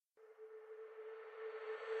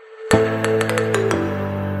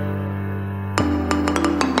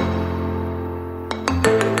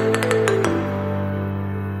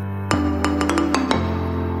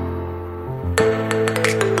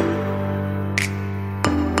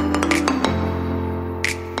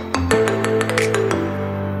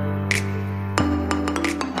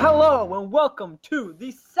welcome to the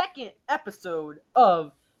second episode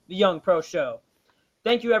of the Young Pro Show.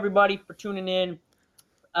 Thank you, everybody, for tuning in.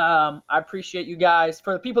 I appreciate you guys.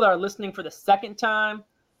 For the people that are listening for the second time,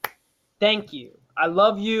 thank you. I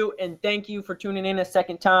love you, and thank you for tuning in a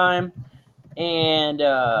second time. And,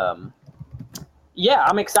 I'm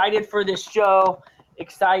excited for this show.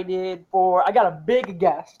 I got a big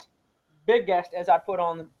guest, as I put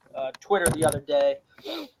on Twitter the other day.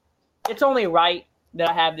 It's only right that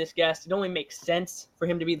I have this guest. It only makes sense for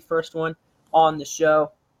him to be the first one on the show.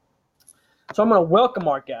 So I'm going to welcome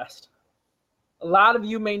our guest. A lot of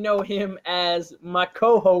you may know him as my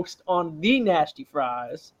co-host on The Nasty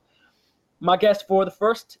Fries. My guest for the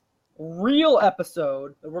first real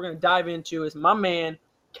episode that we're going to dive into is my man,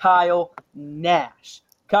 Kyle Nash.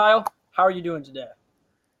 Kyle, how are you doing today?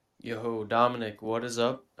 Yo, Dominic, what is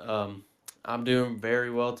up? I'm doing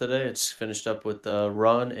very well today. It's finished up with a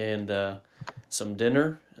run and some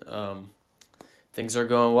dinner. Things are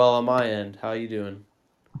going well on my end. How you doing?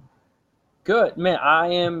 Good. Man, I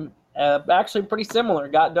am actually pretty similar.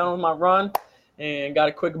 Got done with my run and got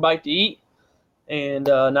a quick bite to eat, and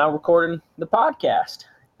now recording the podcast.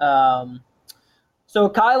 So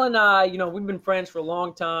Kyle and I, we've been friends for a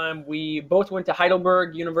long time. We both went to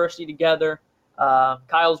Heidelberg University together.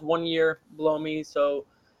 Kyle's 1 year below me, so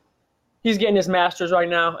he's getting his master's right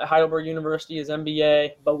now at Heidelberg University, his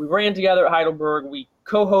MBA. But we ran together at Heidelberg. We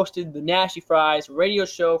co-hosted the Nasty Fries radio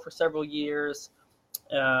show for several years.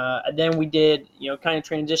 And then we did, kind of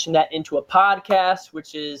transition that into a podcast,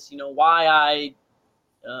 which is, why I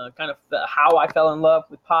how I fell in love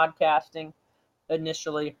with podcasting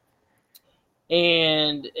initially.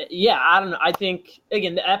 And I don't know. I think,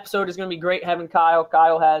 again, the episode is going to be great having Kyle.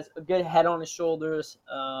 Kyle has a good head on his shoulders.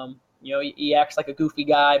 He acts like a goofy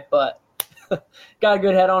guy, but got a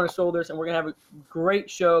good head on his shoulders, and we're going to have a great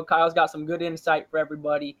show. Kyle's got some good insight for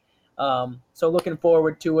everybody. So looking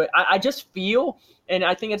forward to it. I just feel, and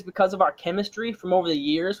I think it's because of our chemistry from over the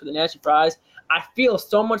years with the Nasty Fries, I feel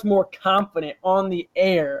so much more confident on the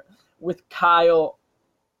air with Kyle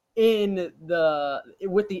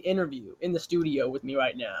with the interview in the studio with me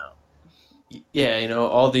right now. Yeah,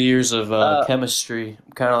 all the years of chemistry,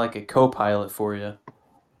 I'm kind of like a co-pilot for you.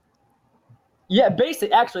 Yeah,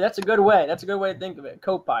 basically, actually, that's a good way. That's a good way to think of it,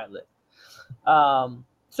 co-pilot.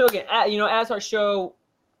 So again, as our show,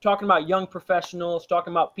 talking about young professionals,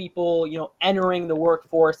 talking about people, entering the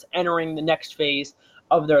workforce, entering the next phase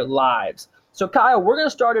of their lives. So Kyle, we're going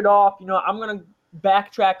to start it off. I'm going to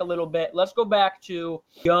backtrack a little bit. Let's go back to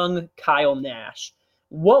young Kyle Nash.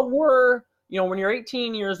 What were, when you're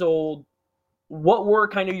 18 years old, what were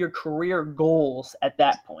kind of your career goals at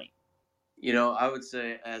that point? I would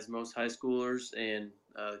say, as most high schoolers and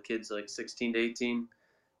kids like 16 to 18,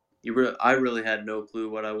 I really had no clue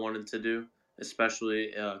what I wanted to do,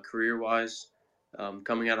 especially career-wise,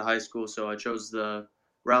 coming out of high school. So I chose the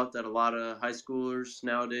route that a lot of high schoolers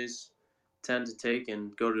nowadays tend to take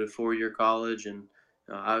and go to a 4-year college. And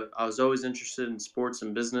I was always interested in sports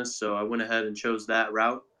and business, so I went ahead and chose that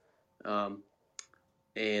route.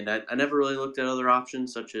 And I never really looked at other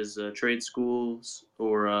options such as trade schools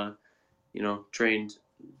or trained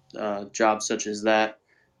jobs such as that.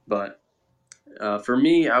 But for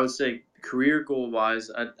me, I would say career goal wise,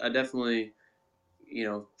 I definitely,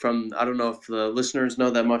 I don't know if the listeners know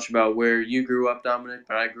that much about where you grew up, Dominic,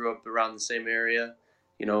 but I grew up around the same area,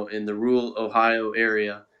 in the rural Ohio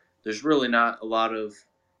area. There's really not a lot of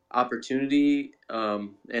opportunity,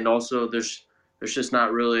 and also there's just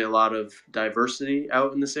not really a lot of diversity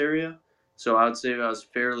out in this area. So I would say I was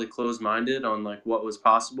fairly closed-minded on like what was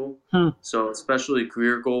possible. So especially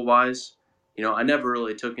career goal wise, I never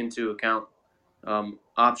really took into account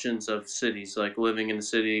options of cities, like living in a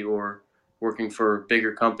city or working for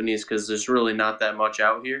bigger companies, because there's really not that much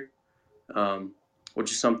out here,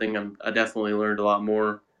 which is something I definitely learned a lot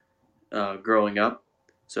more growing up.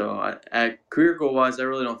 So at career goal wise, I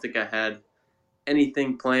really don't think I had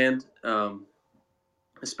anything planned,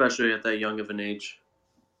 especially at that young of an age.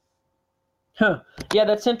 Yeah,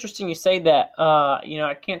 that's interesting you say that.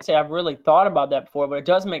 I can't say I've really thought about that before, but it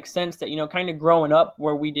does make sense that, kind of growing up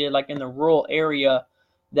where we did, like in the rural area,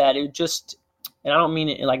 that it just, and I don't mean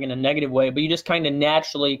it like in a negative way, but you just kind of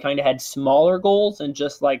naturally kind of had smaller goals and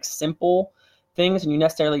just like simple things, and you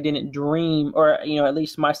necessarily didn't dream, or, at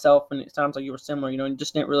least myself, and it sounds like you were similar,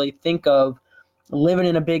 just didn't really think of living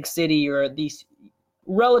in a big city, or these,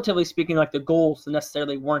 relatively speaking, like the goals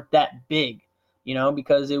necessarily weren't that big.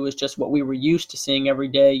 Because it was just what we were used to seeing every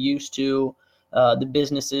day, used to the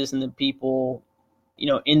businesses and the people,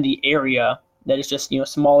 in the area, that is just,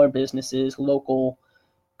 smaller businesses, local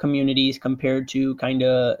communities compared to kind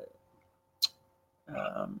of,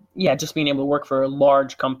 yeah, just being able to work for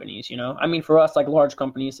large companies, you know. I mean, for us, like large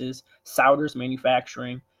companies is Souders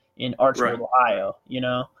Manufacturing in Archbold, Right. Ohio, you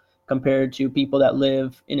know, compared to people that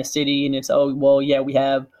live in a city and it's, oh, well, yeah, we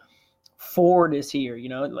have Ford is here, you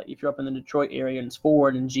know, like if you're up in the Detroit area and it's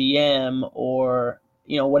Ford and GM or,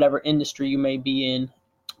 you know, whatever industry you may be in,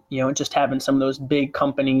 you know, just having some of those big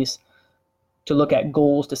companies to look at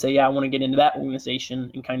goals to say, yeah, I want to get into that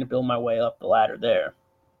organization and kind of build my way up the ladder there.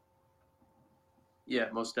 Yeah,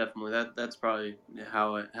 most definitely. That's probably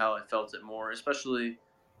how I felt it more, especially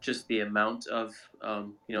just the amount of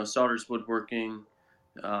Solders Woodworking,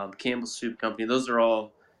 Campbell's Soup Company. Those are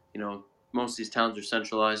all, most of these towns are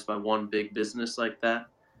centralized by one big business like that.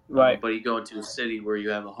 Right. But you go into a city where you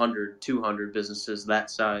have 100, 200 businesses that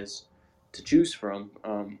size to choose from.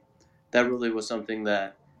 That really was something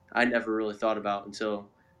that I never really thought about until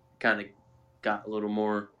kind of got a little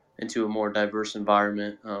more into a more diverse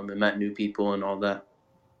environment and met new people and all that.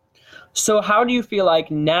 So how do you feel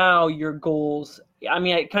like now your goals? I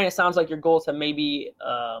mean, it kind of sounds like your goals have maybe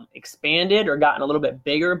expanded or gotten a little bit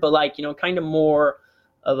bigger, but like, you know, kind of more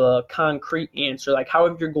of a concrete answer. Like, how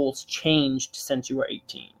have your goals changed since you were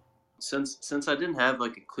 18? Since I didn't have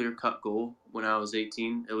like a clear cut goal when I was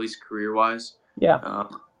 18, at least career wise, Yeah.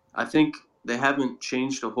 I think they haven't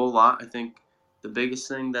changed a whole lot. I think the biggest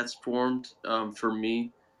thing that's formed for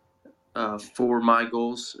me for my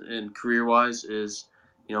goals and career wise is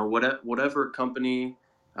whatever company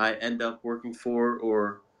I end up working for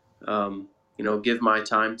or give my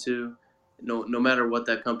time to, no matter what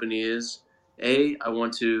that company is. I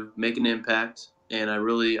want to make an impact, and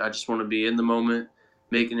I just want to be in the moment,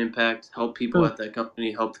 make an impact, help people Hmm. at that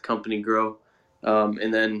company, help the company grow,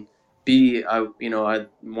 and then B, I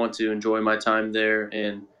want to enjoy my time there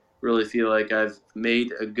and really feel like I've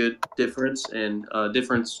made a good difference, and a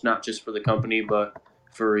difference not just for the company but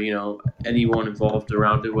for anyone involved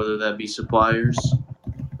around it, whether that be suppliers,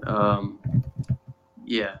 um,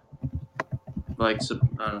 yeah, like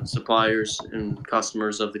suppliers and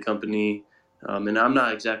customers of the company. And I'm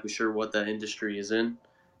not exactly sure what that industry is in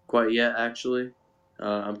quite yet. Actually,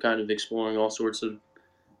 I'm kind of exploring all sorts of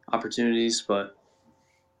opportunities, but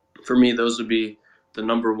for me, those would be the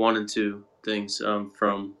number one and two things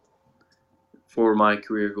from for my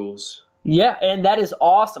career goals. Yeah, and that is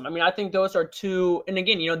awesome. I mean, I think those are two, and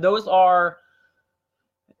again, you know, those are,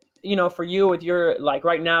 you know, for you with your like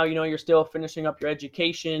right now, you know, you're still finishing up your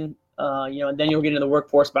education, you know, and then you'll get into the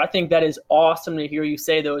workforce. But I think that is awesome to hear you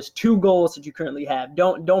say those two goals that you currently have.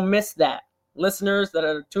 Don't miss that, listeners that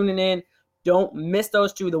are tuning in. Don't miss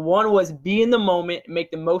those two. The one was be in the moment and make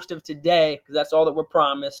the most of today because that's all that we're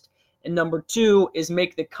promised. And number two is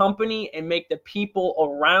make the company and make the people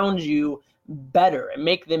around you better and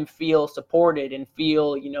make them feel supported and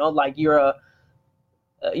feel, you know, like you're a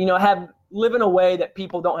you know, have live in a way that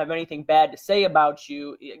people don't have anything bad to say about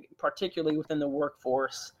you, particularly within the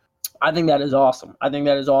workforce. I think that is awesome. I think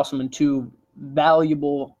that is awesome and two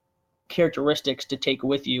valuable characteristics to take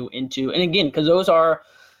with you into, and again, because those are,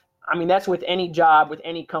 I mean, that's with any job, with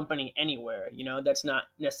any company, anywhere. You know, that's not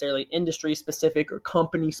necessarily industry specific or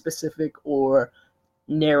company specific or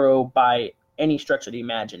narrow by any stretch of the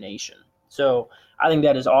imagination. So I think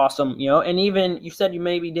that is awesome. You know, and even you said you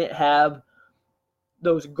maybe didn't have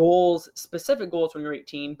those goals, specific goals when you're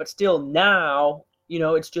 18, but still now, you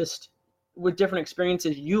know, it's just with different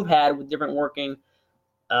experiences you've had with different working.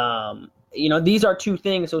 You know, these are two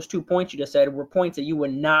things, those 2 points you just said were points that you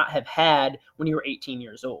would not have had when you were 18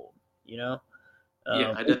 years old, you know?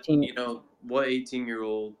 Yeah, 18, what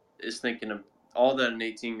 18-year-old is thinking of all that an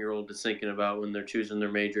 18-year-old is thinking about when they're choosing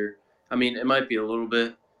their major. I mean, it might be a little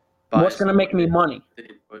bit what's going biased to in what make me they money?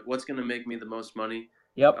 think, but what's going to make me the most money?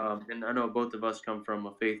 Yep. And I know both of us come from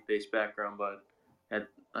a faith-based background, but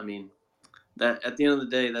I mean, that at the end of the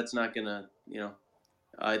day, that's not going to,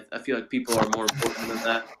 I feel like people are more important than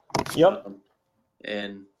that. Yep. Um,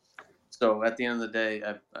 and so at the end of the day,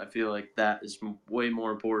 I feel like that is way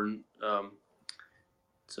more important.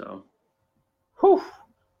 So. Whew.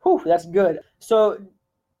 Whew, that's good. So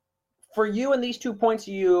for you and these 2 points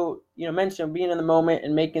you know mentioned being in the moment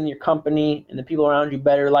and making your company and the people around you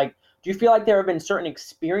better, like do you feel like there have been certain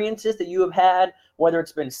experiences that you have had, whether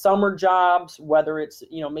it's been summer jobs, whether it's,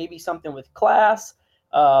 you know, maybe something with class,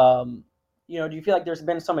 you know, do you feel like there's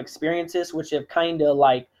been some experiences which have kind of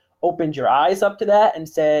like opened your eyes up to that and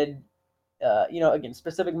said, you know, again,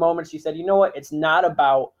 specific moments you said, you know what, it's not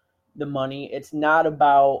about the money, it's not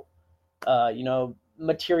about you know,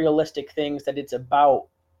 materialistic things, that it's about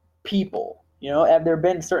people. You know, have there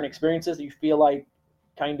been certain experiences that you feel like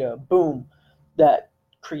kind of boom that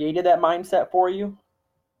created that mindset for you?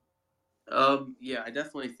 Yeah, I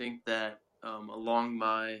definitely think that.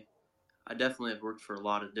 I definitely have worked for a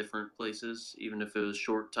lot of different places, even if it was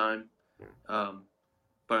short time. Um,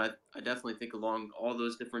 but I definitely think along all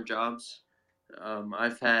those different jobs, um,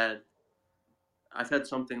 I've had I've had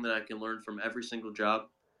something that I can learn from every single job,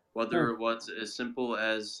 whether Hmm. it was as simple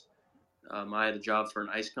as I had a job for an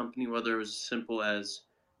ice company, whether it was as simple as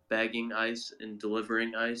bagging ice and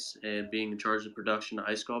delivering ice and being in charge of production of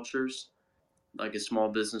ice sculptures, like a small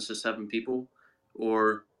business of 7 people,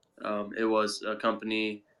 or it was a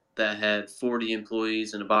company that had 40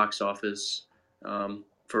 employees in a box office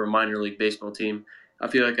for a minor league baseball team. I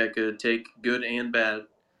feel like I could take good and bad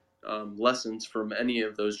lessons from any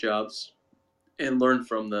of those jobs and learn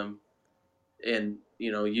from them, and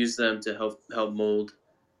use them to help mold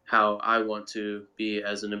how I want to be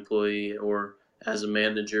as an employee or as a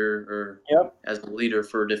manager or Yep. as a leader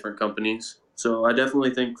for different companies. So I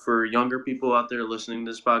definitely think for younger people out there listening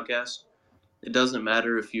to this podcast, it doesn't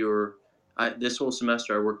matter if this whole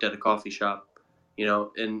semester I worked at a coffee shop,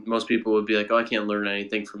 and most people would be like, oh, I can't learn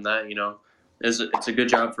anything from that. It's a good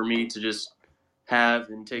job for me to just have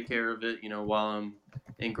and take care of it, while I'm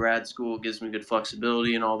in grad school. It gives me good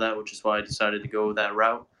flexibility and all that, which is why I decided to go that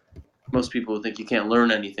route. Most people would think you can't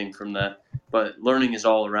learn anything from that, but learning is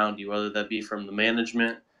all around you, whether that be from the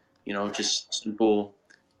management, just simple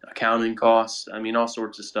accounting costs. I mean, all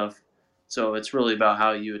sorts of stuff. So it's really about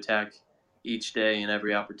how you attack each day and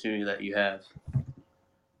every opportunity that you have.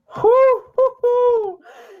 Woo-hoo-hoo.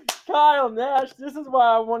 Kyle Nash, this is why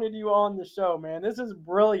I wanted you on the show, man. This is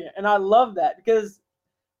brilliant. And I love that because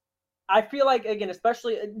I feel like, again,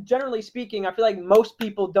 especially generally speaking, I feel like most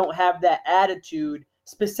people don't have that attitude,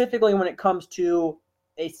 specifically when it comes to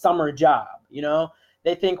a summer job.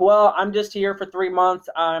 They think, well, I'm just here for 3 months.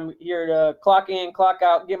 I'm here to clock in, clock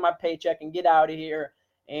out, get my paycheck, and get out of here.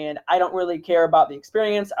 And I don't really care about the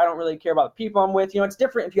experience. I don't really care about the people I'm with. It's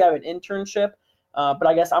different if you have an internship, but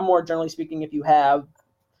I guess I'm more generally speaking if you have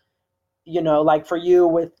like for you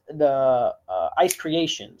with the ice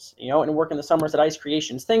creations, and work in the summers at ice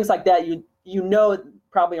creations, things like that,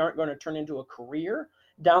 probably aren't going to turn into a career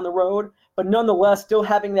down the road, but nonetheless, still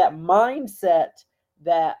having that mindset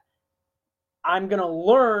that I'm going to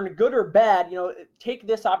learn, good or bad, take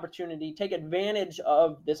this opportunity, take advantage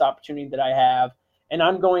of this opportunity that I have, and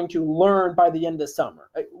I'm going to learn by the end of the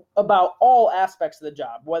summer about all aspects of the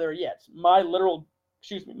job, whether, it's my literal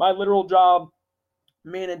job,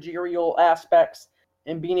 managerial aspects,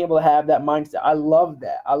 and being able to have that mindset. I love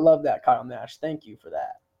that, Kyle Nash. Thank you for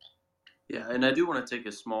that. Yeah, and I do want to take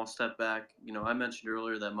a small step back. I mentioned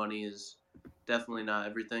earlier that money is definitely not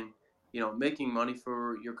everything. Making money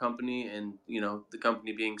for your company and, the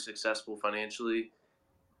company being successful financially,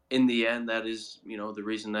 in the end, that is, the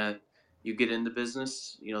reason that you get into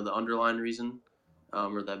business, the underlying reason,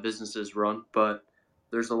 or that business is run. But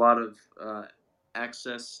there's a lot of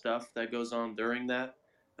excess stuff that goes on during that.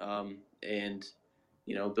 And,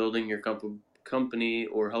 building your company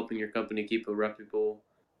or helping your company keep a reputable,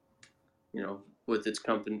 with its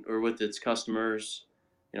company or with its customers,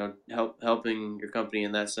 helping your company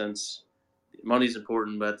in that sense. Money's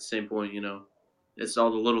important, but at the same point, it's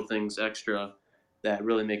all the little things extra that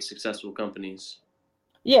really make successful companies.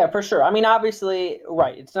 Yeah, for sure. I mean, obviously,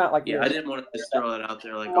 right. It's not like Yeah, I there's didn't want to just throw that out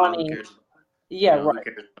there like, oh, who money. cares? Yeah, Who right.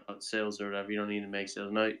 cares about sales or whatever? You don't need to make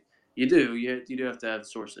sales. No, you do. You do have to have a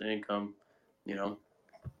source of income, you know.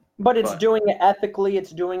 But it's But doing it ethically.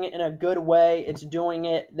 It's doing it in a good way. It's doing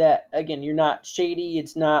it that, again, you're not shady.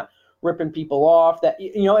 It's not ripping people off. That,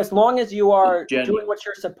 as long as you it's are doing genuine. what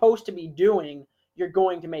you're supposed to be doing, you're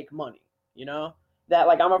going to make money. That,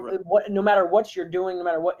 like, Right. no matter what you're doing, no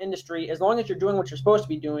matter what industry, as long as you're doing what you're supposed to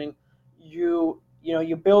be doing, you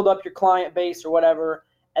build up your client base or whatever.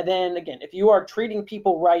 And then again, if you are treating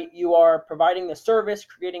people right, you are providing the service,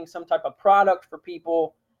 creating some type of product for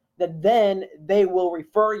people, that then they will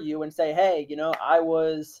refer you and say, hey,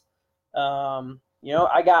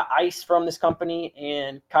 I got ice from this company,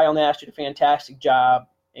 and Kyle Nash did a fantastic job,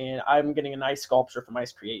 and I'm getting a nice sculpture from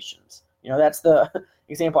Ice Creations. That's the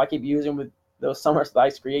example I keep using with those summers of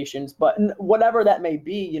Ice Creations. But whatever that may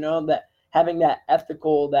be, that having that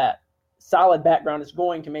ethical, that solid background is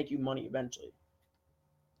going to make you money eventually.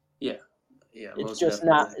 Yeah. Yeah. It's Most just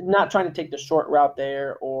not definitely. trying to take the short route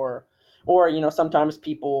there, or sometimes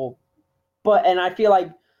people. And I feel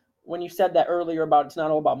like when you said that earlier about it's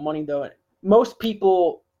not all about money, though, most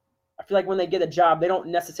people, I feel like when they get a job, they don't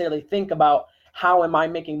necessarily think about how am I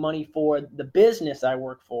making money for the business I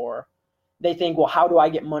work for. They think, well, how do I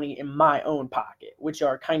get money in my own pocket, which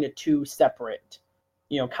are kind of two separate,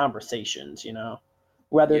 conversations,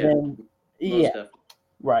 rather Yeah. than, Most yeah, definitely.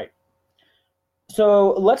 right.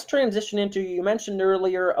 So let's transition into, you mentioned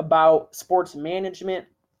earlier about sports management,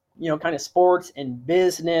 kind of sports and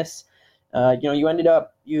business.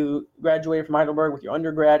 You graduated from Heidelberg with your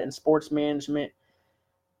undergrad in sports management.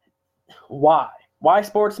 Why? Why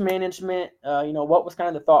sports management? What was kind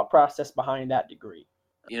of the thought process behind that degree?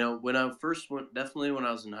 When I first went, definitely when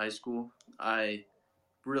I was in high school, I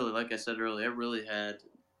really, like I said earlier, I really had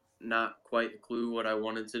not quite a clue what I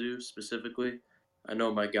wanted to do specifically. I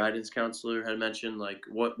know my guidance counselor had mentioned like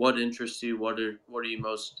what interests you, what are you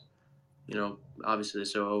most, obviously they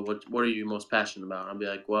say, oh, what are you most passionate about? I'll be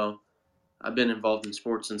like, well, I've been involved in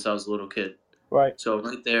sports since I was a little kid. Right. So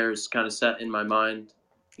right there is kind of set in my mind.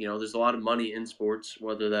 There's a lot of money in sports,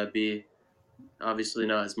 whether that be obviously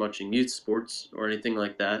not as much in youth sports or anything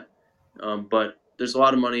like that, but there's a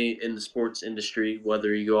lot of money in the sports industry,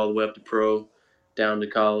 whether you go all the way up to pro, down to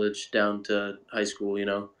college, down to high school,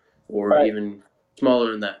 or Right. even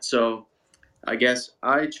smaller than that. So I guess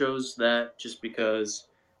I chose that just because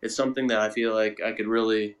it's something that I feel like I could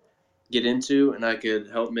really get into and I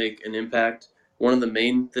could help make an impact. One of the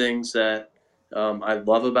main things that I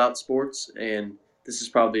love about sports, and this is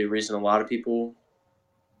probably a reason a lot of people,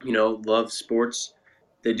 love sports.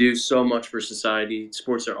 They do so much for society.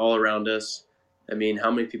 Sports are all around us. I mean,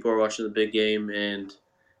 how many people are watching the big game and,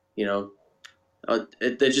 you know,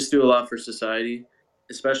 they just do a lot for society,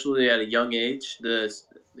 especially at a young age. The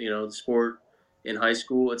sport in high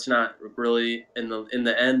school, it's not really in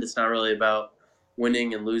the end. It's not really about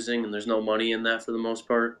winning and losing, and there's no money in that for the most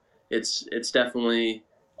part. It's definitely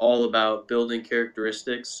all about building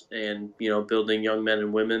characteristics and building young men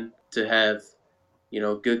and women to have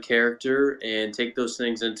good character and take those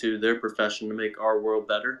things into their profession to make our world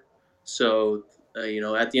better. So,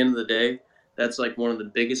 at the end of the day, that's like one of the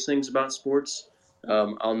biggest things about sports.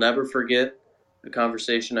 I'll never forget a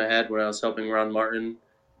conversation I had when I was helping Ron Martin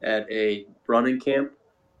at a running camp,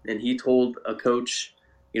 and he told a coach,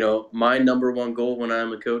 my number one goal when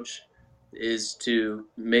I'm a coach is to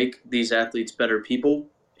make these athletes better people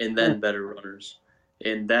and then better runners.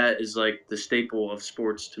 And that is like the staple of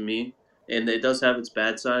sports to me, and it does have its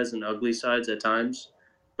bad sides and ugly sides at times.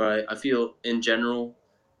 But I feel in general,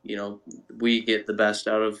 you know, we get the best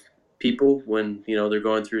out of people when they're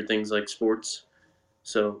going through things like sports.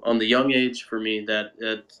 So on the young age, for me, that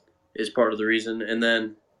is part of the reason. And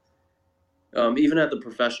then even at the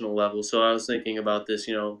professional level. So I was thinking about this.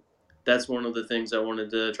 That's one of the things I wanted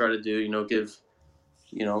to try to do. Give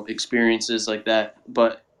experiences like that.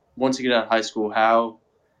 But once you get out of high school, how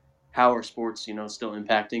are sports, still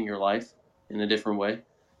impacting your life in a different way?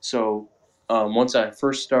 So once I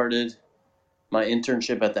first started my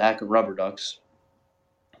internship at the Akron Rubber Ducks,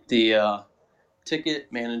 the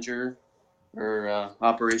ticket manager or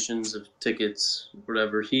operations of tickets,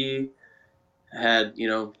 whatever, he had,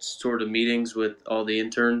 sort of meetings with all the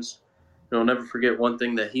interns. And I'll never forget one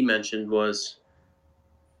thing that he mentioned was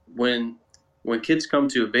when kids come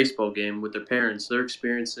to a baseball game with their parents, they're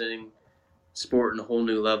experiencing sport in a whole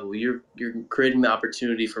new level. You're creating the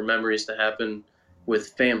opportunity for memories to happen with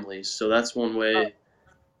families. So that's one way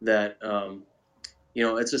that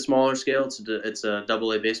it's a smaller scale. It's a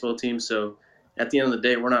double A baseball team. So at the end of the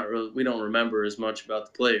day, we don't remember as much about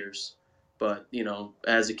the players. But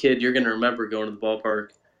as a kid, you're going to remember going to the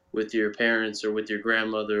ballpark with your parents or with your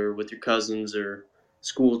grandmother or with your cousins or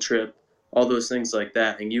school trip, all those things like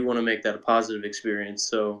that, and you want to make that a positive experience.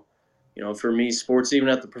 So for me, sports, even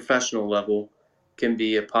at the professional level, can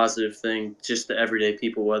be a positive thing just to everyday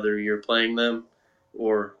people, whether you're playing them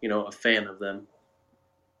or a fan of them.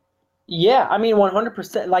 Yeah, I mean,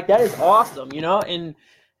 100%. Like, that is awesome,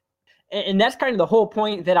 and that's kind of the whole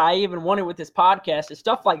point that I even wanted with this podcast, is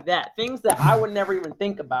stuff like that, things that I would never even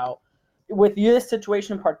think about. With this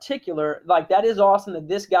situation in particular, like, that is awesome that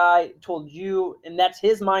this guy told you, and that's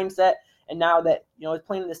his mindset. And now that it's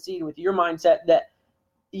planting the seed with your mindset that,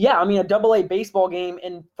 yeah, I mean, a double A baseball game,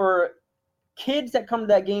 and for kids that come to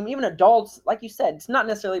that game, even adults, like you said, it's not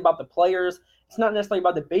necessarily about the players, it's not necessarily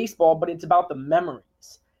about the baseball, but it's about the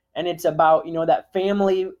memories, and it's about that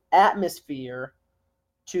family atmosphere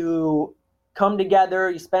to come together.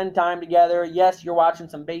 You spend time together. Yes, you're watching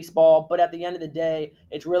some baseball, but at the end of the day,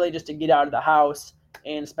 it's really just to get out of the house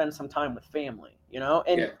and spend some time with family,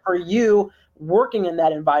 and Yeah. for you working in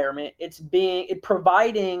that environment, it's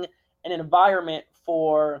providing an environment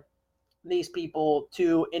for these people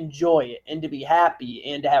to enjoy it and to be happy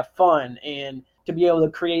and to have fun and to be able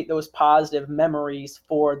to create those positive memories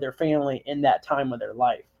for their family in that time of their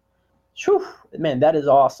life. Whew, man, that is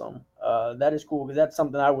awesome. That is cool, because that's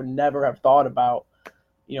something I would never have thought about,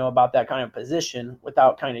 about that kind of position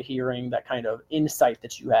without kind of hearing that kind of insight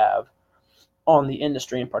that you have. on the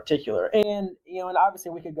industry in particular. And, and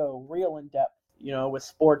obviously we could go real in depth, with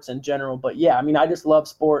sports in general. But yeah, I mean, I just love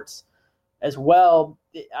sports as well.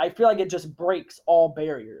 I feel like it just breaks all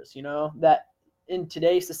barriers, that in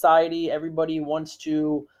today's society, everybody wants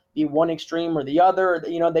to be one extreme or the other.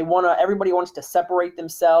 Everybody wants to separate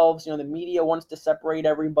themselves. The media wants to separate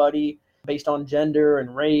everybody based on gender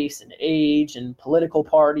and race and age and political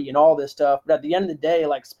party and all this stuff. But at the end of the day,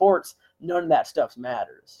 like sports, none of that stuff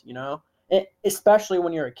matters, especially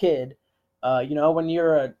when you're a kid. When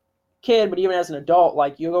you're a kid, but even as an adult,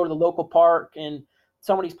 like you go to the local park and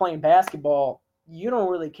somebody's playing basketball, you don't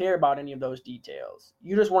really care about any of those details.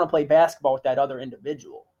 You just want to play basketball with that other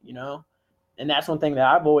individual, And that's one thing that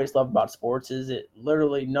I've always loved about sports is it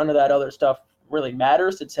literally none of that other stuff really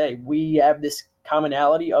matters. It's, hey, we have this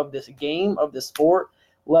commonality of this game, of this sport.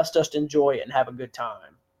 Let's just enjoy it and have a good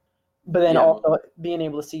time. But then also being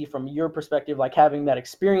able to see from your perspective, like having that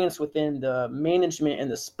experience within the management and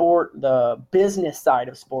the sport, the business side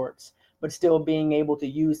of sports, but still being able to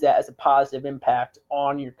use that as a positive impact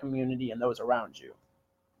on your community and those around you.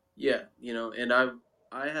 Yeah, and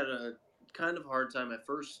I had a kind of hard time at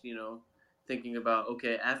first, thinking about,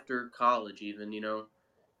 okay, after college even,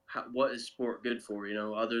 what is sport good for,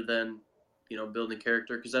 other than, building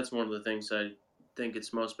character, because that's one of the things I think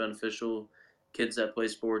it's most beneficial. Kids that play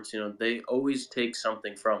sports, they always take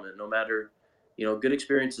something from it, no matter, good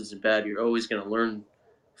experiences and bad, you're always going to learn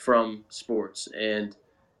from sports. And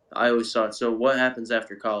I always thought, so what happens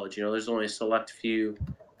after college? There's only a select few,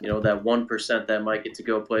 that 1% that might get to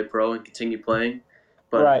go play pro and continue playing.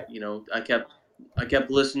 But, right. I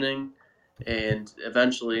kept listening, and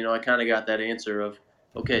eventually, I kind of got that answer of,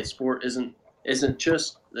 okay, sport isn't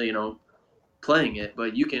just, playing it,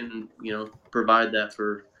 but you can, provide that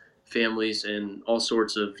for families and all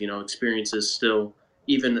sorts of, experiences still,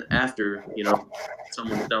 even after,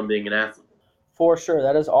 someone's done being an athlete. For sure.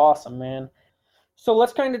 That is awesome, man. So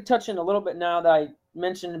let's kind of touch in a little bit now that I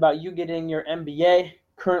mentioned about you getting your MBA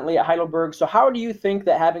currently at Heidelberg. So how do you think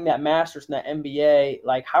that having that master's and that MBA,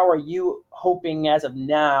 like how are you hoping as of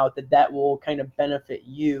now that will kind of benefit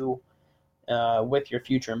you with your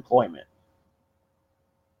future employment?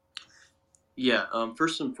 Yeah,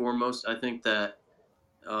 first and foremost, I think that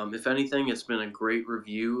if anything, it's been a great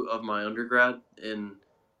review of my undergrad in,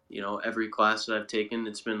 every class that I've taken.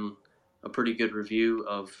 It's been a pretty good review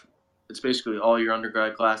of, it's basically all your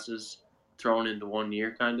undergrad classes thrown into 1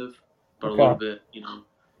 year kind of, but a little bit,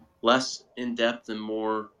 less in depth and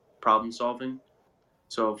more problem solving.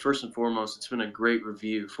 So first and foremost, it's been a great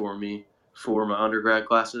review for me for my undergrad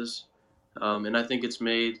classes. And I think it's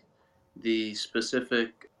made the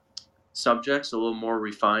specific subjects a little more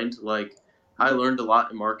refined. Like I learned a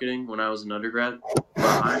lot in marketing when I was an undergrad,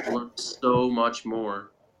 but I've learned so much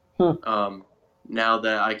more now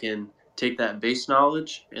that I can take that base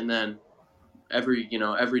knowledge and then every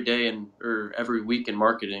day or every week in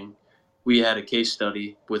marketing, we had a case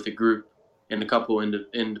study with a group and a couple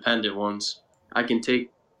independent ones. I can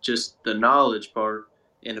take just the knowledge part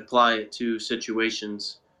and apply it to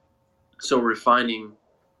situations. So refining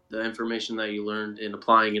the information that you learned and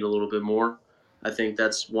applying it a little bit more. I think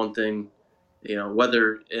that's one thing,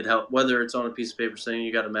 whether it's on a piece of paper saying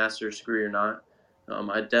you got a master's degree or not.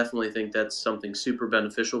 I definitely think that's something super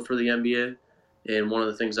beneficial for the MBA and one of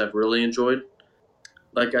the things I've really enjoyed.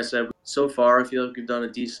 Like I said, so far I feel like we've done a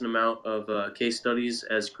decent amount of case studies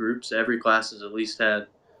as groups. Every class has at least had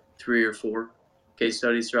 3 or 4 case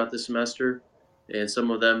studies throughout the semester, and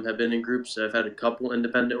some of them have been in groups. I've had a couple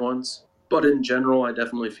independent ones. But in general, I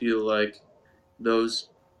definitely feel like those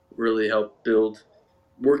really help build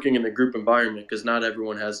working in the group environment because not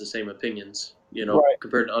everyone has the same opinions, Right.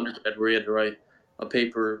 compared to undergrad where you had to write a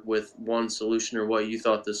paper with one solution or what you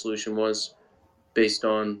thought the solution was based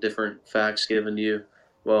on different facts given to you.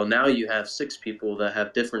 Well, now you have 6 people that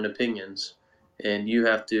have different opinions and you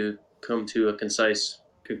have to come to a concise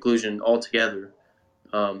conclusion altogether.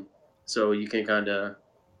 So you can kind of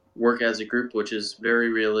work as a group, which is very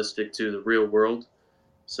realistic to the real world.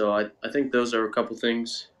 So I think those are a couple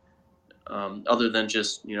things, other than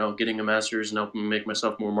just getting a master's and helping make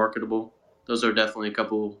myself more marketable. Those are definitely a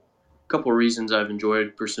couple reasons I've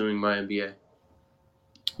enjoyed pursuing my MBA.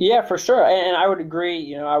 Yeah, for sure. And I would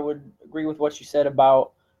agree. I would agree with what you said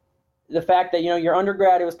about the fact that, your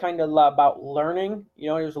undergrad, it was kind of about learning,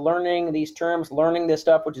 it was learning these terms, learning this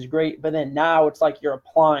stuff, which is great. But then now it's like you're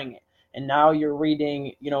applying it. And now you're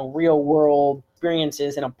reading, real world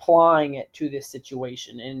experiences and applying it to this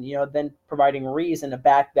situation and, then providing reason to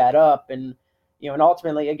back that up. And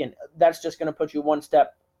ultimately, again, that's just going to put you one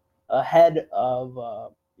step ahead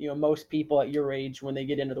of, most people at your age when they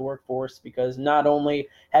get into the workforce, because not only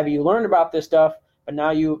have you learned about this stuff, but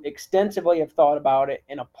now you extensively have thought about it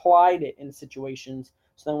and applied it in situations.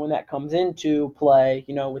 So then when that comes into play,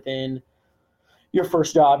 within your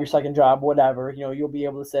first job, your second job, whatever, you'll be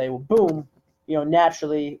able to say, well, boom,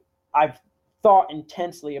 naturally, I've thought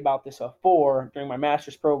intensely about this before during my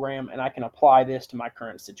master's program, and I can apply this to my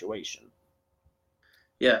current situation.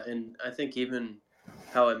 Yeah, and I think even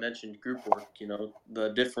how I mentioned group work,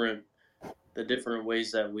 the different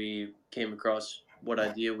ways that we came across what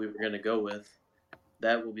idea we were going to go with,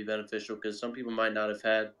 that will be beneficial because some people might not have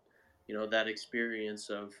had, that experience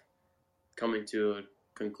of coming to a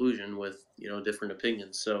conclusion with, different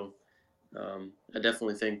opinions. So I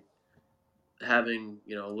definitely think having,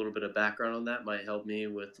 a little bit of background on that might help me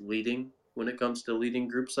with leading when it comes to leading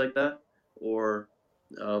groups like that. Or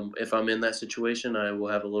if I'm in that situation, I will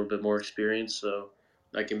have a little bit more experience, so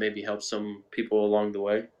I can maybe help some people along the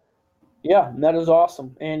way. Yeah, that is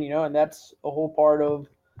awesome. And, and that's a whole part of,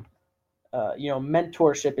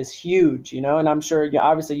 mentorship is huge, and I'm sure,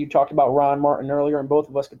 obviously you talked about Ron Martin earlier, and both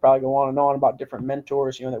of us could probably go on and on about different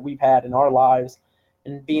mentors, that we've had in our lives,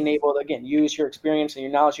 and being able to, again, use your experience and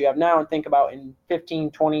your knowledge you have now and think about in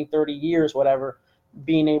 15, 20, 30 years, whatever,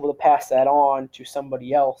 being able to pass that on to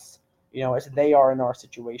somebody else, as they are in our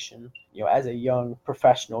situation, as a young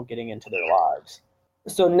professional getting into their lives.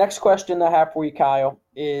 So next question I have for you, Kyle,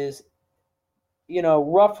 is,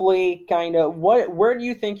 roughly kind of where do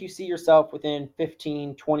you think you see yourself within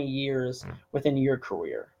 15, 20 years within your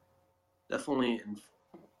career? Definitely,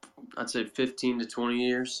 I'd say 15 to 20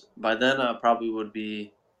 years. By then, I probably would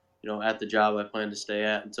be, at the job I plan to stay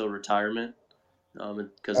at until retirement.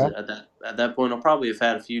 Because Okay. at that point, I'll probably have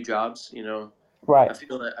had a few jobs. Right.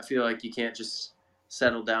 I feel like you can't just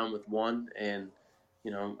settle down with one, and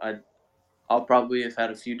I'll probably have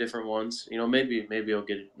had a few different ones. Maybe I'll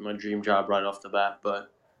get my dream job right off the bat,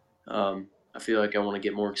 but I feel like I want to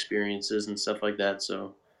get more experiences and stuff like that.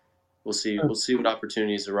 So we'll see. We'll see what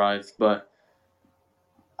opportunities arrive. But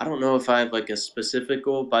I don't know if I have like a specific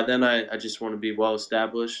goal. By then, I just want to be well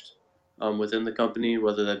established within the company,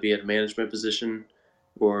 whether that be at a management position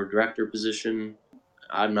or director position.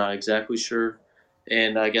 I'm not exactly sure.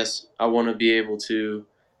 And I guess I want to be able to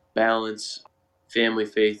balance family,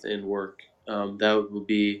 faith, and work. That would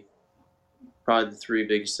be probably the three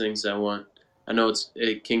biggest things I want. I know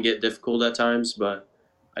it can get difficult at times, but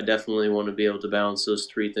I definitely want to be able to balance those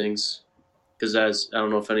three things. Because as I don't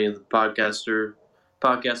know if any of the podcast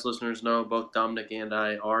listeners know, both Dominic and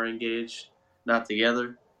I are engaged, not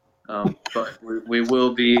together, but we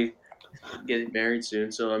will be getting married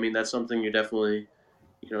soon. So I mean that's something you definitely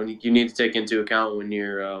you need to take into account when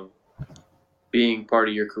you're being part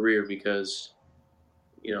of your career because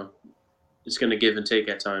you know it's going to give and take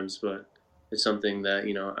at times, but it's something that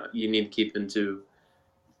you need to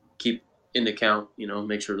keep in account.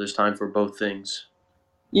 Make sure there's time for both things.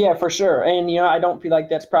 Yeah, for sure. And I don't feel like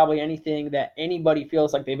that's probably anything that anybody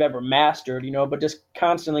feels like they've ever mastered, but just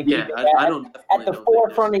constantly Yeah, keeping I that don't at definitely the don't think it's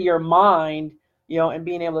forefront of your mind, and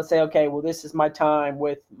being able to say, okay, well, this is my time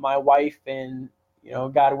with my wife and,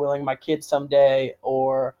 God willing, my kids someday,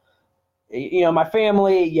 or my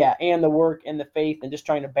family, yeah, and the work and the faith, and just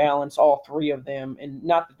trying to balance all three of them. And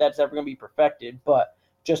not that that's ever going to be perfected, but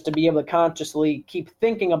just to be able to consciously keep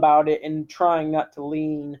thinking about it and trying not to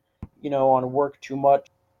lean, on work too much.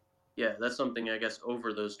 Yeah, that's something I guess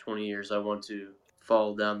over those 20 years I want to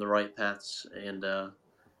follow down the right paths and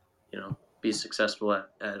be successful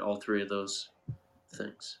at all three of those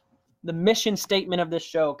things. The mission statement of this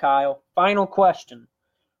show, Kyle. Final question.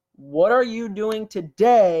 What are you doing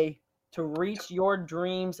today to reach your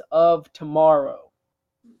dreams of tomorrow?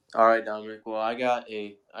 All right, Dominic. Well, I got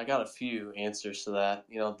a few answers to that.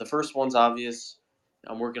 The first one's obvious.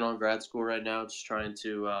 I'm working on grad school right now, just trying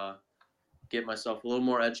to get myself a little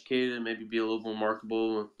more educated, maybe be a little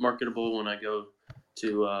more marketable when I go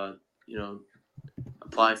to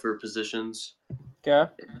apply for positions.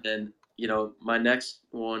 Okay. And my next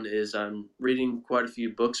one is I'm reading quite a few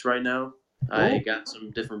books right now. I Ooh. got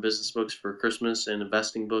some different business books for Christmas and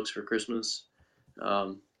investing books for Christmas.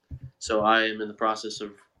 Um, so I am in the process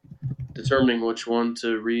of determining which one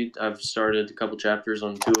to read. I've started a couple chapters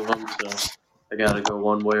on two of them, so I got to go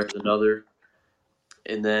one way or another.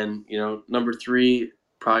 And then number three,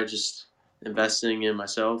 probably just investing in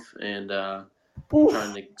myself and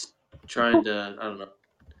trying to I don't know,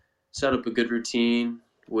 set up a good routine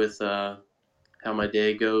with how my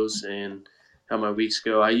day goes and how my weeks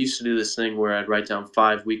go. I used to do this thing where I'd write down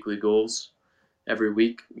 5 weekly goals every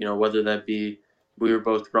week. Whether that be we were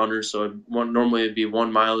both runners, so normally it'd be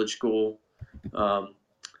one mileage goal,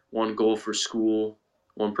 one goal for school,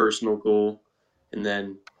 one personal goal, and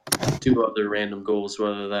then 2 other random goals,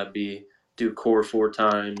 whether that be do core 4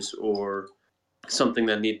 times or something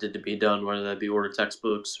that needed to be done, whether that be order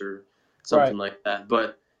textbooks or Right. something like that.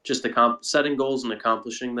 But just setting goals and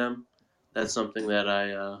accomplishing them, that's something that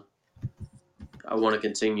I want to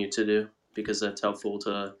continue to do because that's helpful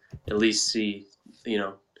to at least see,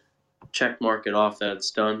 check mark it off that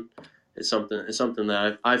it's done. It's something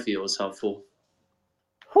that I feel is helpful.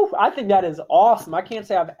 Whew, I think that is awesome. I can't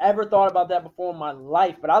say I've ever thought about that before in my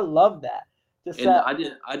life, but I love that. To And set,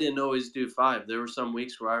 I didn't always do 5. There were some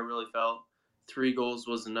weeks where I really felt 3 goals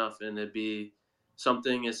was enough, and it'd be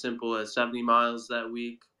something as simple as 70 miles that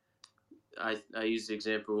week. I use the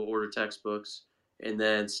example of order textbooks and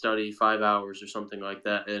then study 5 hours or something like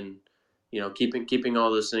that, and keeping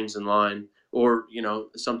all those things in line, or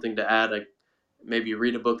something to add, like maybe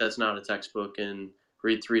read a book that's not a textbook and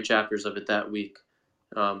read 3 chapters of it that week.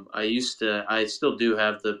 I still do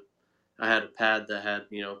have I had a pad that had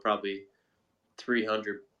probably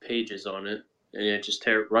 300 pages on it, and I just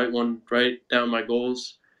write down my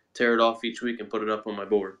goals, tear it off each week, and put it up on my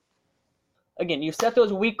board. again, you set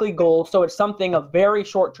those weekly goals, so it's something a very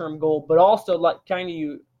short-term goal, but also like kind of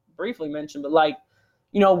you briefly mentioned, but like,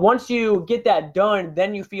 once you get that done,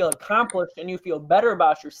 then you feel accomplished and you feel better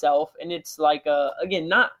about yourself, and it's like again,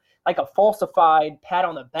 not like a falsified pat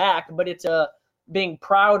on the back, but it's a being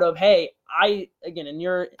proud of, hey, again, in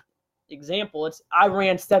your example, it's I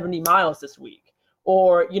ran 70 miles this week,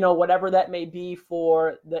 or whatever that may be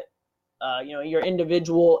for the your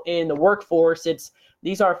individual in the workforce.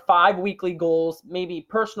 These are 5 weekly goals, maybe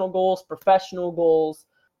personal goals, professional goals,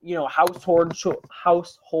 household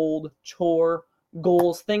chore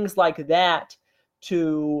goals, things like that,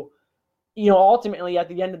 to ultimately at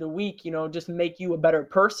the end of the week, just make you a better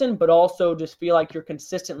person, but also just feel like you're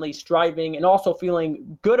consistently striving and also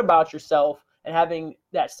feeling good about yourself and having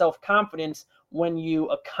that self-confidence when you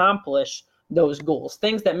accomplish those goals.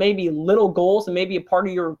 Things that may be little goals and maybe a part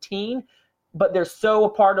of your routine, but they're so a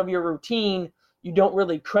part of your routine, you don't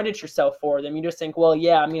really credit yourself for them. You just think, well,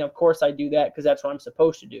 yeah, I mean, of course I do that because that's what I'm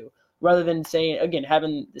supposed to do. Rather than saying, again,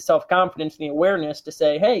 having the self-confidence and the awareness to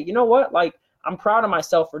say, hey, you know what? Like, I'm proud of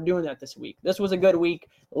myself for doing that this week. This was a good week.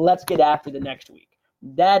 Let's get after the next week.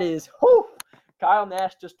 That is, whew, Kyle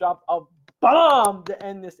Nash just dropped a bomb to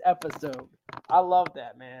end this episode. I love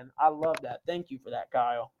that, man. I love that. Thank you for that,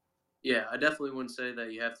 Kyle. Yeah, I definitely wouldn't say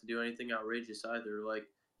that you have to do anything outrageous either. Like,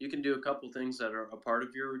 you can do a couple things that are a part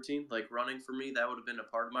of your routine. Like running for me, that would have been a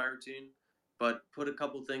part of my routine. But put a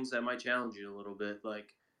couple things that might challenge you a little bit.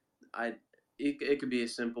 Like, I, it could be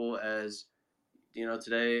as simple as,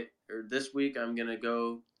 today or this week I'm gonna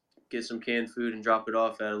go get some canned food and drop it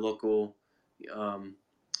off at a local, um,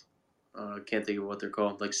 can't think of what they're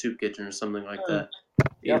called, like soup kitchen or something like that.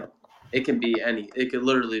 You Yep. know, it can be it could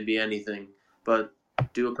literally be anything. But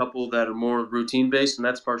do a couple that are more routine based, and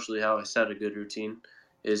that's partially how I set a good routine,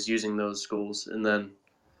 is using those goals, and then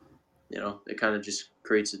it kind of just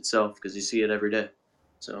creates itself because you see it every day.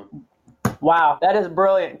 So Wow, that is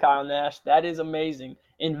brilliant, Kyle Nash. That is amazing.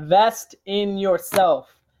 Invest in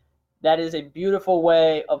yourself. That is a beautiful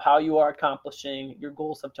way of how you are accomplishing your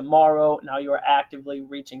goals of tomorrow and how you are actively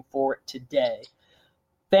reaching for it today.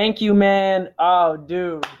 Thank you, man. Oh,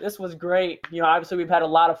 dude, this was great. Obviously we've had a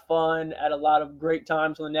lot of fun at a lot of great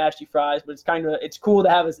times on the Nasty Fries, but it's cool to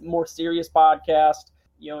have a more serious podcast,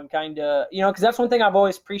 and kind of, because that's one thing I've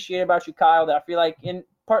always appreciated about you, Kyle, that I feel like in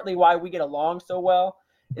partly why we get along so well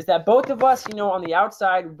is that both of us, on the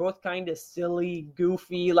outside, we're both kind of silly,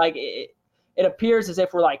 goofy, like it appears as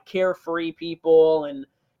if we're like carefree people,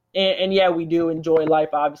 and yeah, we do enjoy life,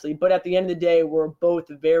 obviously. But at the end of the day, we're both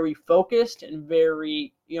very focused and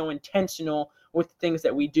very, intentional with the things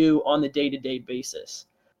that we do on the day-to-day basis.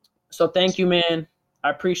 So thank you, man.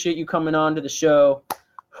 I appreciate you coming on to the show.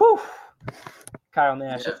 Whew. Kyle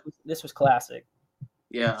Nash, yeah, this was classic.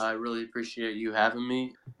 yeah, I really appreciate you having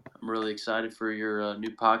me. I'm really excited for your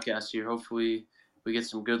new podcast here. Hopefully, we get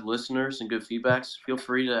some good listeners and good feedbacks. Feel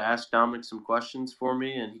free to ask Dominic some questions for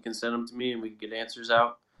me, and he can send them to me, and we can get answers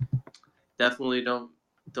out. Definitely don't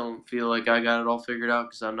feel like I got it all figured out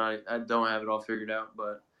because I don't have it all figured out.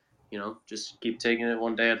 But just keep taking it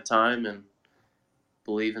one day at a time and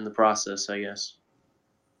believe in the process, I guess.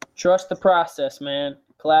 Trust the process, man.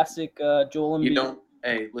 Classic Joel You Embiid. don't.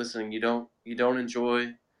 Hey, listen. You don't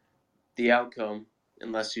enjoy the outcome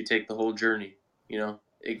unless you take the whole journey.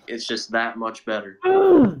 It's just that much better.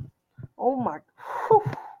 Oh my. Whew.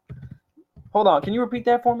 Hold on. Can you repeat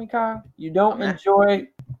that for me, Kyle? You don't I'm actually. enjoy.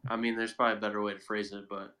 I mean, there's probably a better way to phrase it,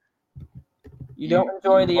 but You don't you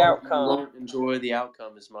enjoy the you outcome. won't enjoy the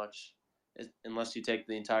outcome as much unless you take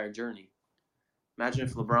the entire journey. Imagine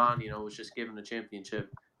if LeBron, was just given a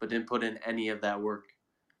championship but didn't put in any of that work.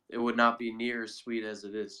 It would not be near as sweet as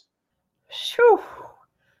it is. Whew.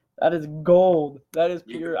 That is gold. That is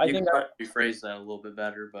pure. You can rephrase that a little bit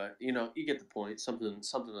better, but you get the point. Something of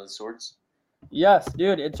the sorts. Yes,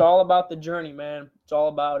 dude. It's all about the journey, man. It's all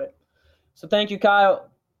about it. So thank you, Kyle.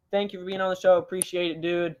 Thank you for being on the show. Appreciate it,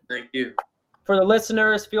 dude. Thank you. For the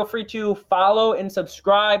listeners, feel free to follow and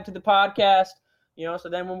subscribe to the podcast. So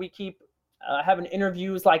then when we keep having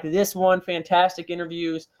interviews like this one, fantastic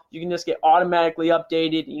interviews, you can just get automatically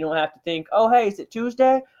updated. You don't have to think, oh, hey, is it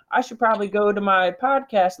Tuesday? I should probably go to my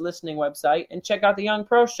podcast listening website and check out the Young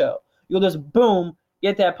Pro Show. You'll just, boom,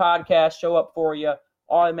 get that podcast show up for you,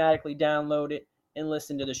 automatically download it, and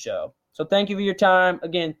listen to the show. So thank you for your time.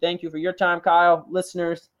 Again, thank you for your time, Kyle.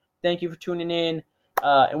 Listeners, thank you for tuning in.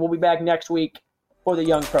 And we'll be back next week for the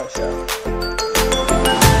Young Pro Show.